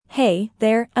Hey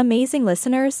there, amazing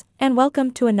listeners, and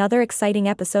welcome to another exciting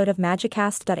episode of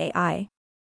Magicast.ai.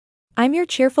 I'm your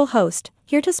cheerful host,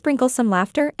 here to sprinkle some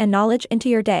laughter and knowledge into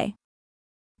your day.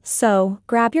 So,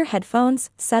 grab your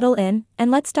headphones, settle in,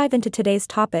 and let's dive into today's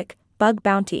topic, bug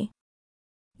bounty.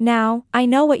 Now, I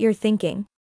know what you're thinking.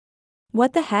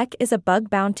 What the heck is a bug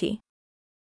bounty?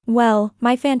 Well,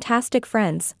 my fantastic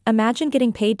friends, imagine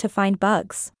getting paid to find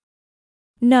bugs.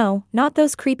 No, not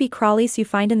those creepy crawlies you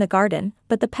find in the garden,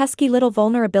 but the pesky little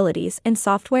vulnerabilities in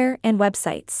software and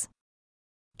websites.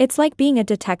 It's like being a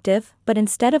detective, but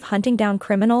instead of hunting down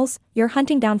criminals, you're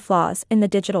hunting down flaws in the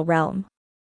digital realm.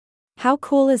 How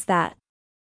cool is that?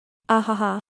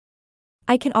 Ahaha.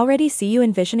 I can already see you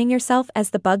envisioning yourself as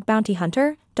the bug bounty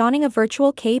hunter, donning a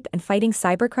virtual cape and fighting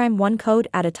cybercrime one code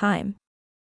at a time.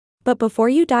 But before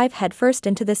you dive headfirst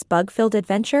into this bug-filled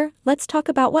adventure, let's talk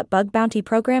about what bug bounty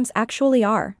programs actually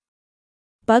are.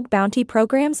 Bug bounty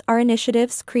programs are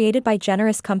initiatives created by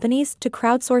generous companies to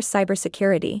crowdsource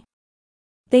cybersecurity.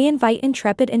 They invite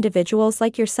intrepid individuals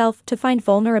like yourself to find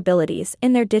vulnerabilities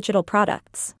in their digital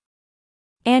products.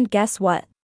 And guess what?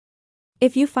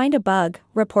 If you find a bug,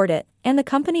 report it, and the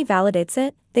company validates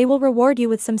it, they will reward you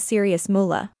with some serious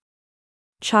moolah.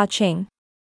 Cha-ching.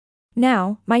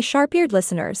 Now, my sharp-eared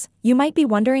listeners, you might be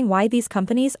wondering why these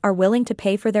companies are willing to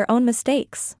pay for their own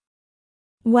mistakes.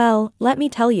 Well, let me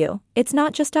tell you, it's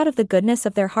not just out of the goodness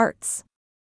of their hearts.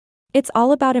 It's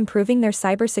all about improving their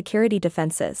cybersecurity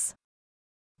defenses.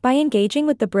 By engaging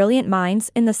with the brilliant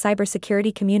minds in the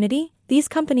cybersecurity community, these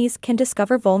companies can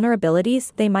discover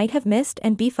vulnerabilities they might have missed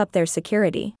and beef up their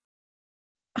security.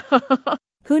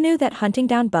 Who knew that hunting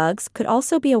down bugs could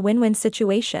also be a win-win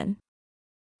situation?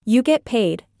 You get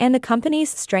paid, and the companies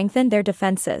strengthen their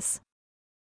defenses.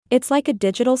 It's like a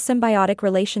digital symbiotic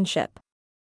relationship.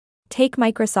 Take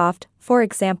Microsoft, for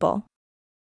example.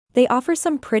 They offer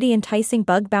some pretty enticing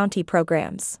bug bounty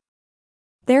programs.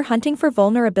 They're hunting for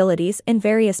vulnerabilities in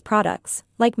various products,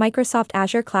 like Microsoft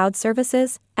Azure Cloud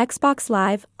Services, Xbox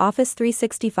Live, Office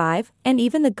 365, and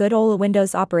even the good old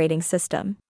Windows operating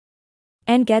system.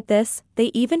 And get this,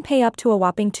 they even pay up to a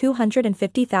whopping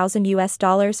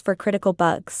 $250,000 for critical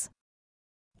bugs.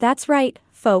 That's right,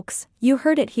 folks, you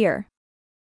heard it here.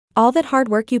 All that hard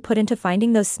work you put into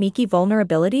finding those sneaky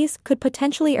vulnerabilities could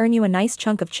potentially earn you a nice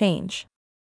chunk of change.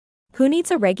 Who needs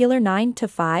a regular 9 to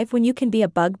 5 when you can be a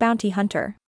bug bounty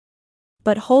hunter?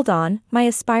 But hold on, my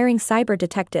aspiring cyber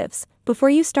detectives,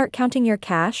 before you start counting your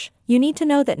cash, you need to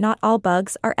know that not all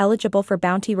bugs are eligible for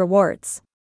bounty rewards.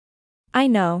 I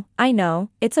know,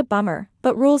 it's a bummer,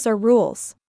 but rules are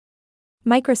rules.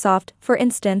 Microsoft, for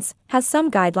instance, has some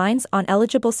guidelines on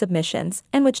eligible submissions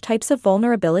and which types of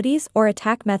vulnerabilities or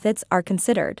attack methods are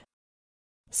considered.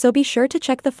 So be sure to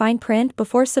check the fine print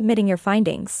before submitting your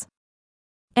findings.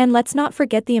 And let's not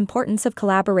forget the importance of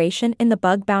collaboration in the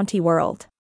bug bounty world.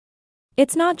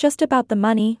 It's not just about the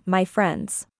money, my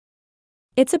friends.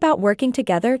 It's about working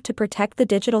together to protect the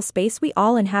digital space we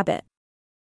all inhabit.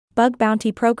 Bug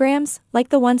bounty programs, like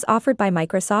the ones offered by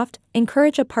Microsoft,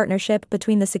 encourage a partnership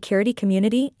between the security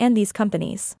community and these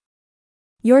companies.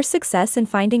 Your success in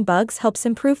finding bugs helps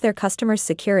improve their customers'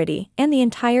 security and the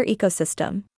entire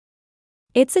ecosystem.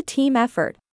 It's a team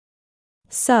effort.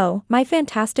 So, my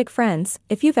fantastic friends,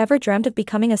 if you've ever dreamt of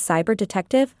becoming a cyber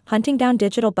detective, hunting down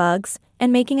digital bugs,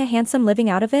 and making a handsome living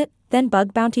out of it, then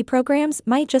bug bounty programs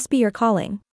might just be your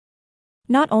calling.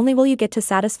 Not only will you get to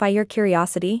satisfy your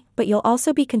curiosity, but you'll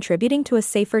also be contributing to a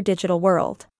safer digital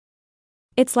world.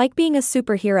 It's like being a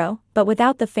superhero, but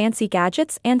without the fancy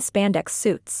gadgets and spandex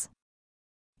suits.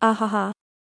 Ahaha.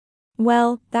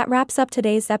 Well, that wraps up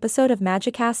today's episode of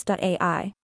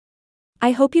Magicast.ai.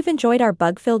 I hope you've enjoyed our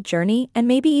bug-filled journey and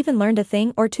maybe even learned a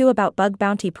thing or two about bug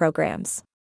bounty programs.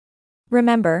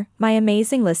 Remember, my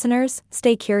amazing listeners,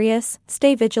 stay curious,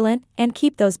 stay vigilant, and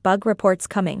keep those bug reports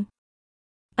coming.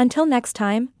 Until next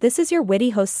time, this is your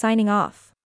witty host signing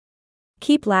off.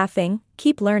 Keep laughing,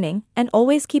 keep learning, and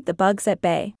always keep the bugs at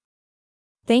bay.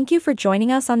 Thank you for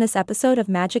joining us on this episode of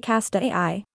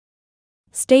Magicast.ai.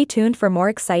 Stay tuned for more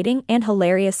exciting and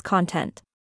hilarious content.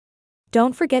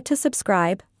 Don't forget to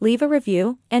subscribe, leave a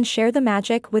review, and share the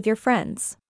magic with your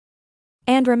friends.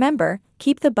 And remember,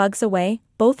 keep the bugs away,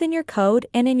 both in your code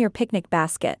and in your picnic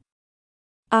basket.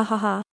 Ahaha.